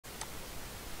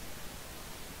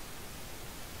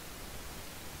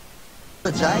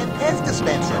The giant piss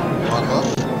dispenser. Want look?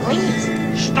 Please.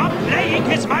 Stop playing,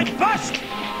 it's my bust!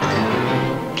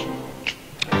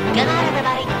 Good night,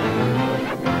 everybody.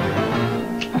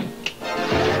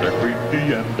 They're creepy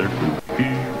and they're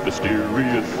kooky,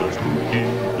 mysterious so spooky.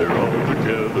 They're all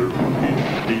together rookie,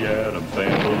 the Addams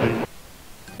Family.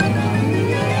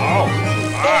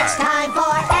 It's time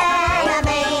for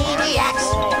Animaniacs.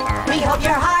 We hope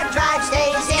your hard drive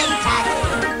stays intact.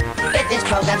 If this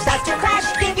program starts to crash,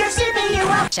 give your CPU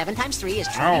up. 7 times 3 is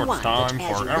Now 21. it's time which,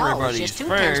 as for you know, is everybody's just 2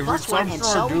 tens favorite plus 1, and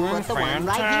so we doing put the 1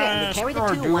 right here, and we carry the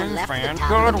 2 1 left to the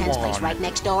top of the tens place right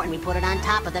next door, and we put it on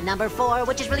top of the number 4,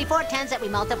 which is really 4 tens that we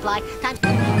multiply times.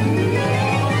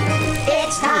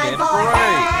 It's time for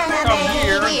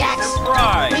Animaniacs.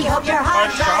 Right. We hope your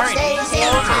hard drive stays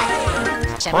intact.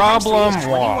 Problem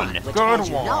 1. Which, Good as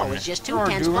you one. know, is just 2 You're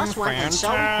tens doing plus 1, and so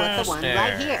we put the 1 right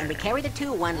fantastic. here, and we carry the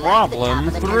 2 1 left to the top Problem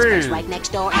of the tens place 3. right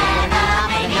next door, and we put it on top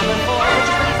of the number 4,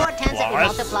 which is really 4 tens that we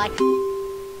Plus. multiply.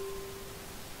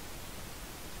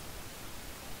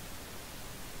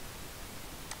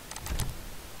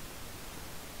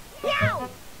 Meow.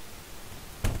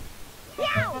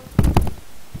 Meow.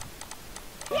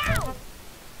 Meow.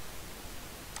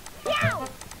 Meow.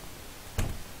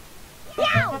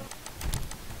 Meow.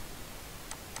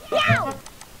 Meow.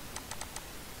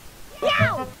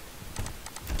 Meow.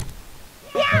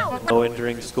 Meow. No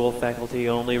entering school faculty,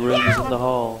 only rooms in the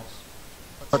halls.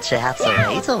 But you have to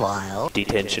wait a while.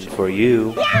 Detention for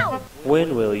you. Meow.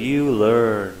 When will you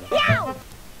learn? Meow.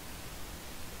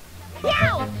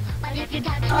 Meow. I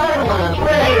wanna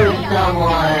play with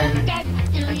someone.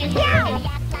 Meow.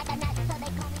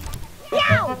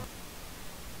 Meow.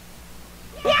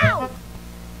 Meow.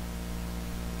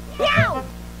 Meow.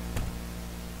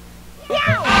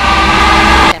 Meow.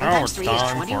 7 Now times it's 3 is time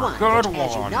for 21, a good which,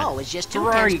 as you one. know, is just 2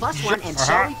 Right. tens plus 1, and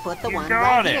so we put the You 1 got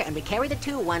right it. here, and we carry the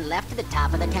 2 1 left to the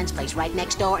top of the tens place right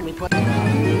next door, and we put. It's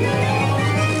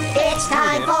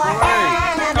time for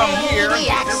Right. Come here and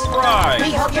get Animaniacs. it right.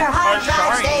 We hope your hard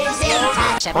drive stays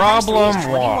intact. 7 times 3 is Problem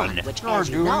 21, 1. which, You're as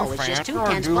you know, doing is just 2 you're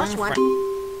tens doing plus 1.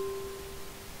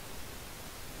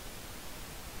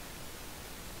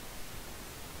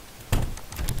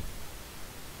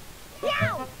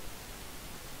 Meow.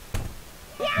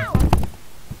 Meow.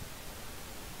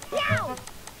 Meow.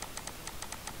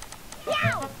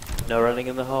 Meow. No running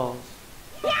in the halls.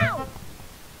 Meow.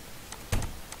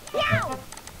 Meow.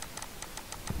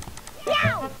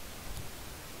 Meow.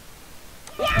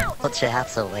 Meow. But you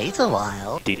have to wait a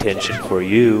while. Detention for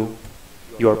you.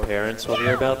 Your parents will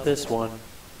hear about this one.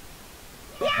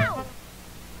 Meow.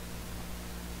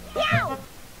 Meow.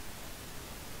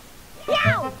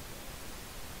 Meow.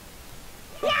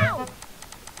 Meow.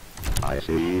 I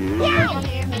see. Meow.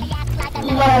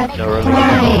 Let's No running in the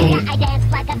play. halls. I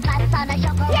dance like a slut on a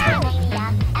chocolate.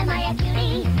 Am I a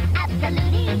cutie?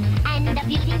 Absolutely. And a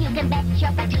beauty, you can bet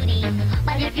your patootie.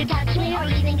 But if you touch me or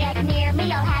even get near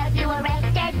me, I'll have you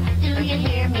arrested. Do you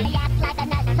hear me? I act like a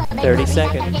nut, so they 30 call me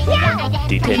seconds. like a gay.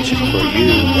 Detention for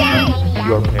you.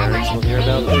 Your parents will hear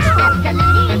about this one.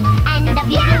 Absolutely. And a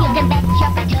beauty, you can bet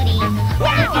your patootie.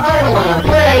 But if you I wanna touch me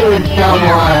play or with even get near me, I'll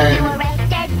have you someone.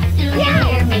 arrested. Do you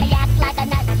hear me? I act like a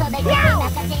nut, so they call me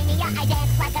like a gay. I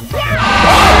dance like a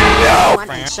slut. 1,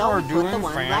 and so we put the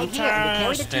 1 right here, and we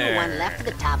carry the 2 1 left to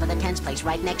the top of the tens place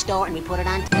right next door, and we put it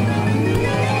on.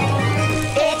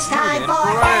 It's time for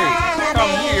Come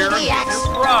here and get Animaniacs. it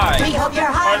right. We hope your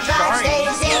hard drive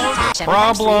stays intact. 7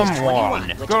 times 3 is Problem 21, 1.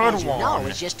 which, Good as you know, one.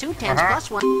 is just 2 tens Uh-huh. plus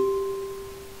 1.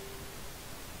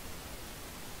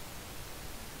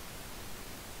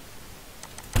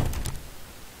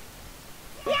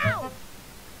 Meow.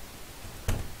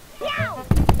 Meow.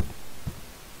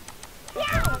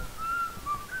 Meow.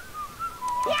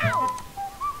 Meow.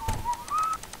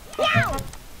 Meow.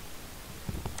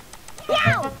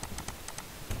 Meow.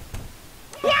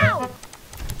 Meow.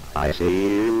 I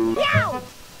see you, Meow.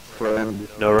 friend.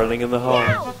 No running in the halls.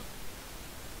 Meow.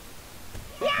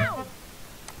 Meow.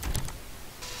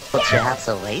 But you have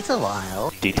to wait a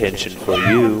while. Detention for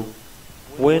you.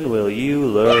 When will you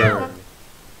learn?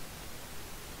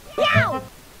 Meow.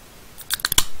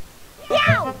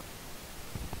 Meow.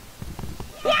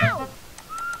 Meow.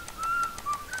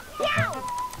 Meow.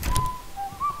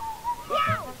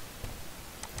 Meow.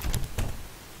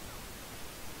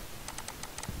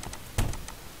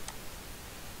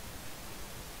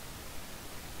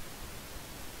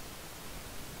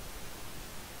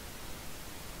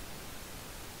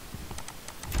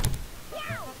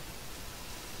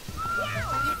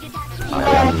 I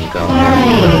am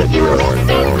coming with your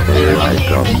door. Here I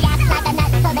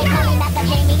come.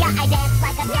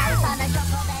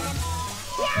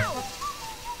 Meow.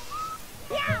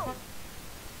 Meow.